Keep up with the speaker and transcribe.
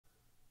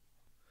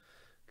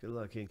Good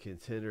luck in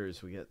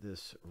Contenders. We got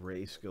this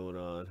race going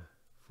on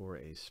for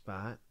a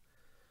spot.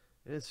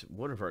 And it's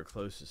one of our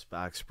closest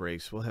box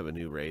breaks. We'll have a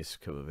new race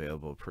come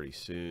available pretty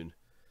soon.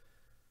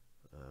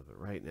 But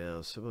right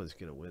now, someone's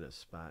going to win a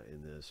spot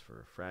in this for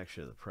a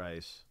fraction of the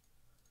price.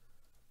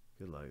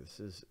 Good luck.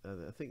 This is,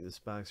 I think this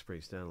box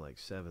breaks down to like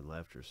 7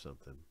 left or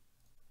something.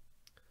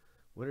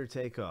 Winner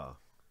take all.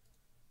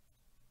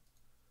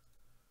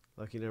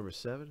 Lucky number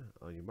 7.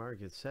 On your mark,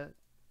 get set.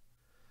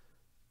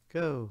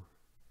 Go.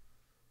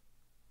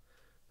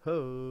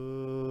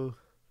 Ho.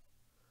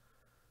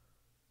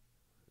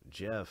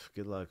 Jeff,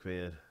 good luck,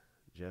 man.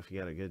 Jeff, you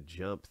got a good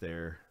jump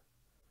there.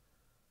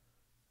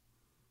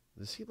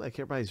 Does it seem like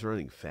everybody's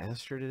running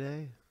faster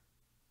today?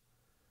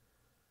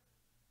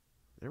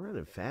 They're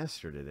running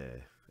faster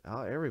today.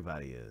 Oh,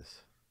 everybody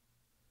is.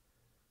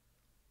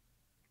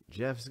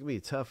 Jeff, it's going to be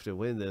tough to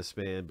win this,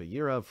 man, but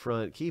you're up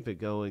front. Keep it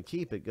going.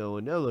 Keep it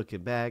going. No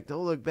looking back.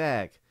 Don't look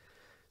back.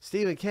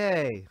 Stephen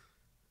K.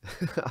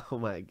 Oh,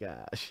 my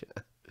gosh.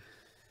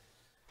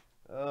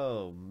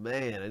 Oh,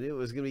 man. I knew it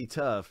was going to be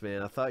tough,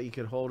 man. I thought you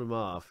could hold him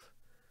off.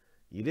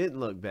 You didn't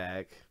look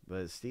back,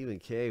 but Stephen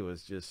K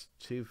was just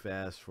too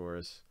fast for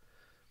us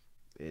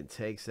and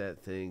takes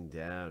that thing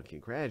down.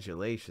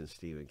 Congratulations,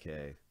 Stephen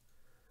K.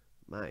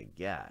 My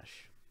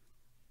gosh.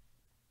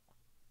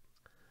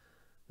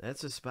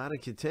 That's a spot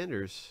of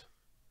Contenders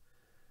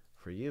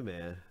for you,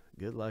 man.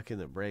 Good luck in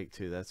the break,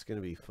 too. That's going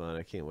to be fun.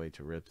 I can't wait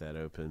to rip that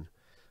open.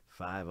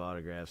 5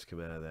 autographs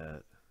come out of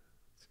that.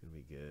 It's going to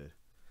be good.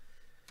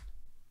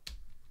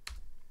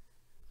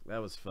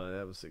 That was fun.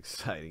 That was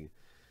exciting.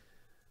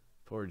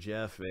 Poor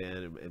Jeff,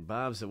 man. And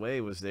Bob's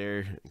Away was there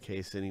in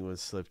case anyone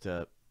slipped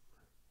up.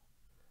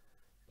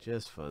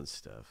 Just fun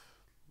stuff.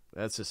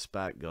 That's a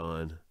spot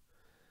gone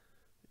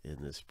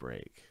in this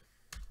break.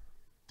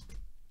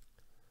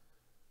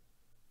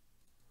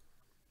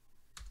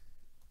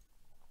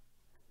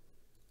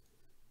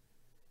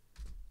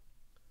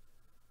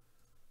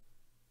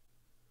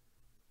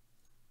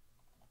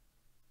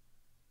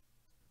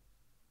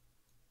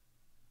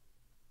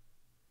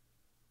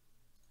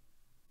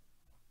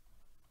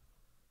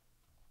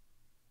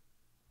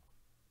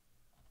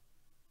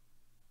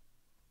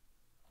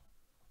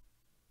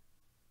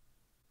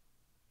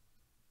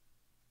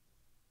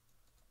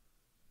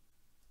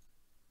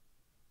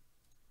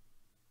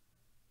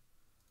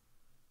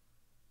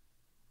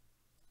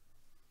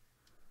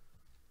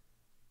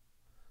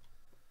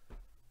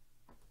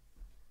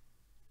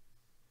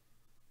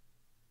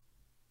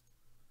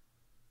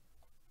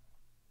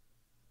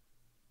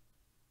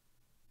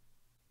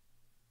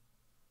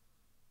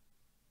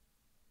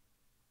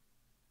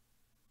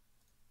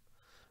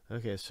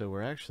 Okay, so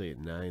we're actually at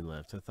 9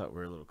 left. I thought we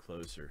were a little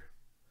closer.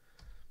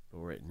 But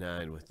we're at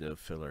 9 with no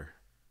filler.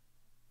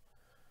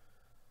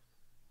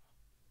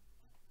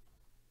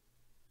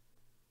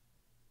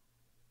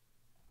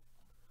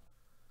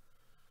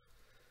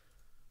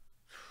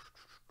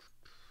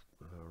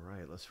 All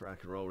right, let's rock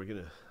and roll. We're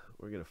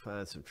gonna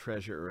find some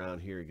treasure around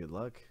here. Good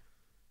luck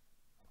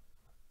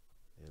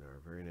in our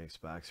very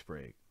next box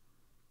break.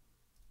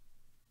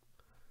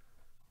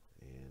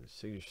 And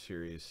Signature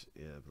Series,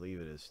 yeah, I believe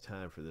it is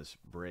time for this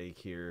break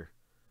here.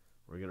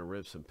 We're going to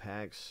rip some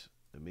packs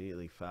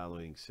immediately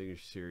following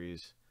Signature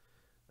Series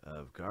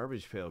of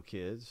Garbage Pail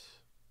Kids,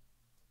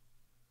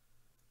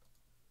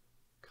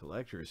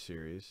 Collector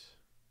Series,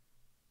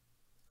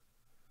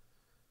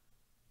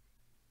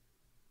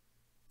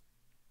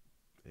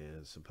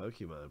 and some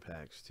Pokemon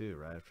packs too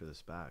right after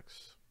this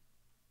box.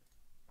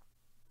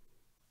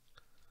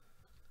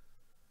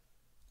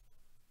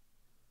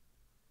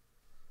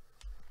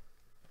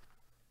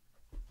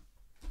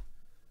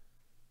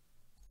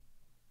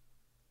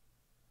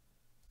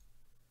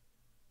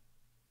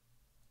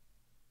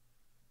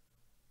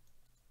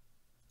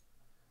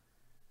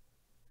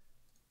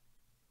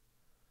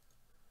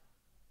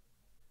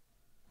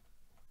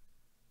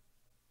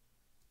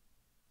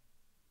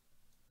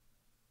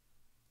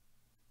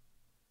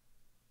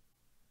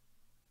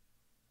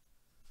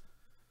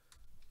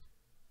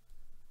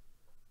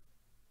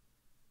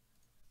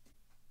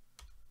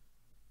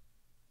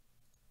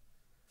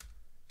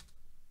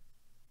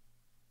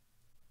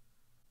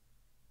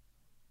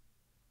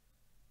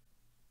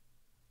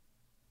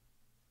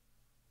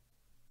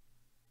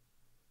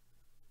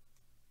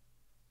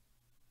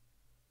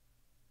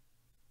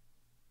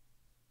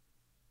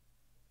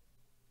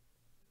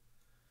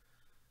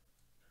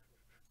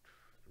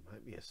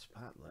 Might be a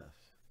spot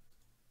left.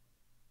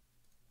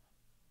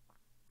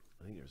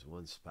 I think there's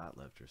 1 spot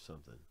left or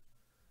something.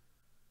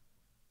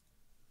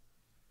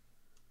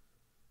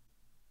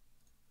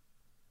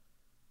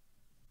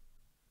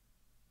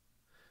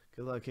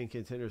 Good luck in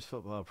Contenders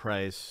football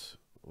price.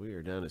 We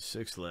are down to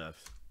 6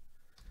 left.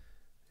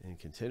 And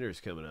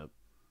Contenders coming up.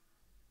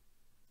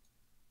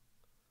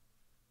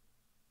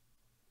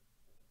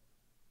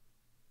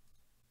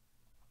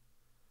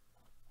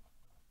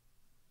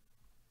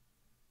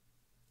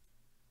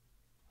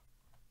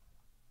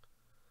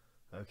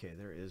 Okay,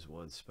 there is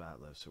 1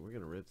 spot left. So we're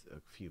going to rip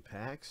a few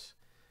packs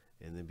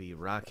and then be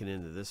rocking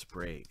into this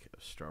break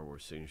of Star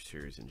Wars Signature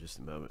Series in just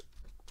a moment.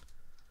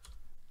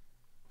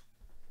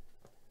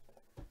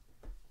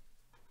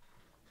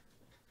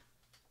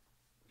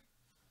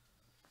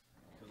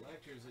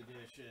 Collector's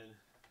Edition.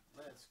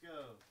 Let's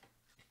go.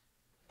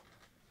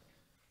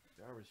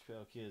 Garbage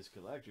Pail Kids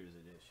Collector's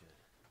Edition.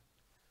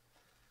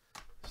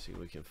 Let's see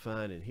what we can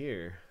find in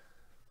here.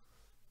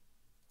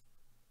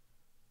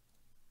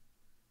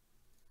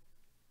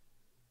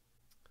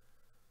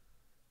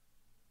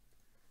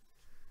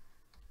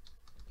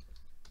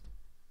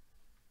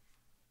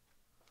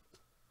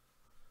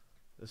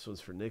 This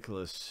one's for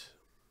Nicholas.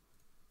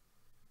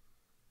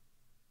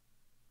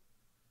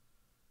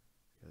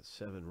 Got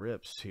 7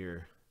 rips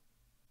here.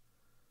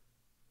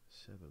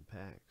 7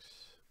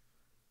 packs.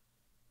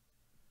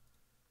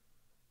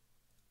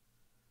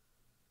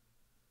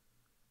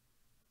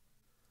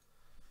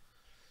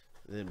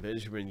 And then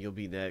Benjamin, you'll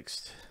be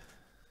next.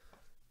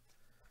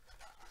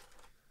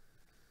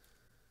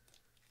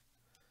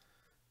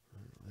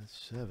 That's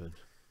 7.